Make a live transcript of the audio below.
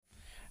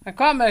En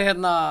hvað með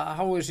hérna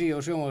HSI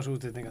og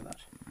sjónvarpsútsendingarnar?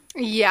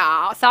 Já,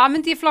 það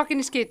myndi ég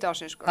flokkin í skýtu á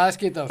sig, sko. Það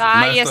skýta á sig.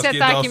 Það, ég Mesta set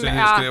skýta á ekki sig, með-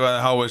 ég já.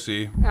 skrifaði HSI.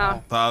 Já.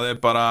 Það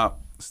bara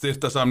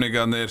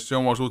styrtasamningarnir,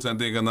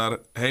 sjónvarpsútsendingarnar,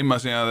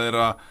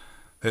 heimasíðan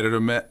þeir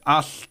eru með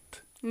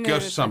allt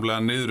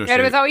gjörsamlega niður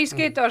Erum við þá í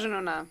skýtu á sig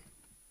núna?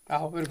 Já,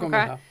 við erum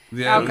komið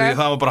Ok. það.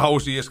 Það var bara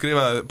HSI, ég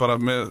skrifaði bara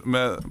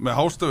með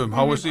hástöfum,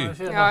 HSI.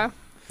 Já.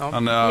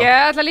 Þannig að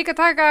Ég ætla líka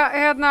að taka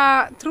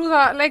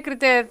trúða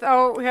leikritið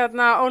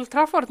á Old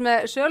Trafford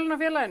með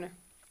Sölunafélaginu.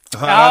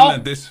 það er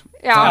erlendis.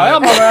 Já, Já,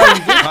 má vera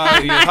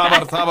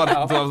erlendis.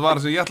 Það var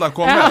sem ég ætlaði að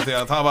koma með því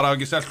að það var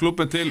ekki selt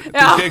klúbbin til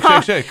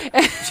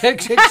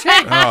Shake. Shake.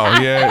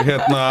 Já, ég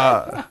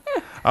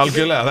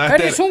algjörlega, þetta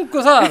Hvernig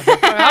sungu það?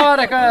 Það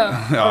var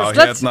eitthvað Já,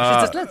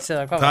 Sleds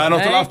eða hvað? það er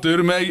náttúrulega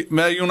aftur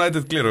með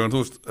United Gliru,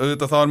 þú veist,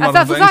 auðvitað þá er en maður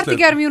það þú þarft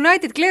ekki að vera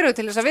United gleru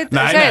til þess að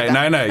vita að segja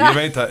þetta. Nei, ég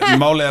veit það,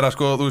 máli er að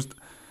sko, þú veist,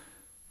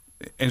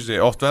 eins og sé,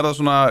 oft verða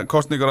svona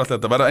kostningar og allt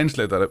þetta, verða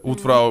einsleitar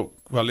út frá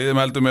hvað liðum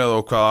heldur með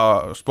og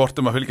hvað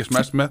sportum að fylgjast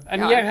mest með.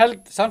 En ég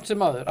held samt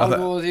sem aður,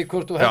 alveg og því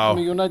hvort þú heldur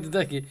með United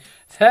ekki,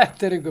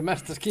 þetta er einhver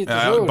mesta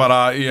skýta sögur.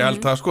 Bara, ég held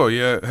það sko,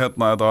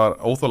 þetta var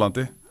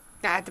óþólandi.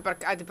 Ja, þetta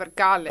er bara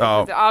galið, Já.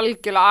 þetta er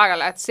algjörlega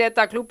agalegt,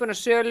 setja klúbbun á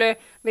sölu,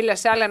 vilja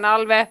selja hann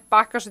alveg,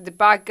 bakka svo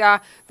tilbaka,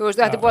 þú veist,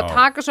 þetta er búið að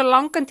taka svo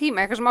langan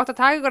tíma, eitthvað sem átt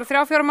að taka ykkur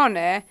 3-4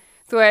 mánuði,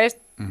 þú veist,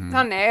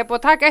 þannig er búið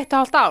að taka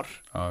 1,5 ár,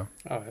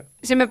 Já,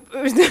 sem er,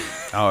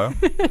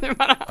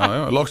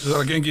 loksins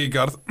að gengi í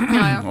garð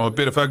og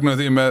byrja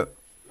fagnuð því með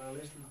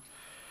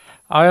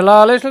Á ég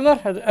laga leyslunar,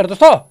 er þetta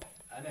stopp?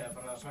 Nei, það er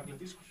bara svaklega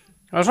diskur.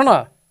 Það er svona?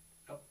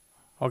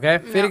 Ok,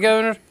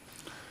 fyrirgefunur.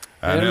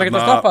 Við erum ekkert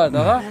að stoppa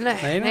þetta, það? Nei.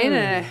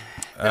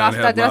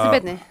 Þetta er allt í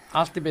beinni.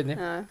 Allt í beinni.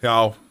 Já,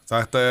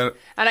 þetta er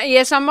Þannig að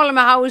ég er sammála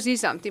með HSI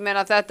samt, ég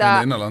meina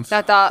innanlands.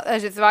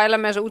 þessi þvæla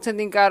með þessu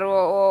útsendingar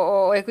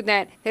og einhvern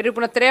veginn, þeir eru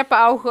búin að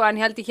drepa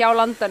áhugan held ég hjá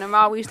landanum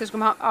á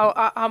íslenskum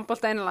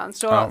handbolta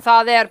innanlands og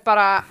það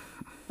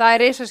er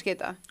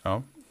risaskita.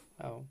 Já.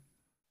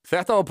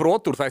 Þetta var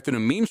brot úr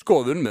þættinum Mín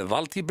skoðun með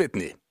Valtý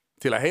Bitni.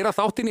 Til að heyra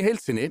þáttinn í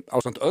heilsinni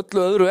ásamt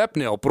öllu öðru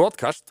efni á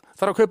broadcast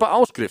þarf að kaupa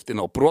áskrift inn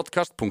á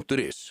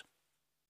broadcast.is.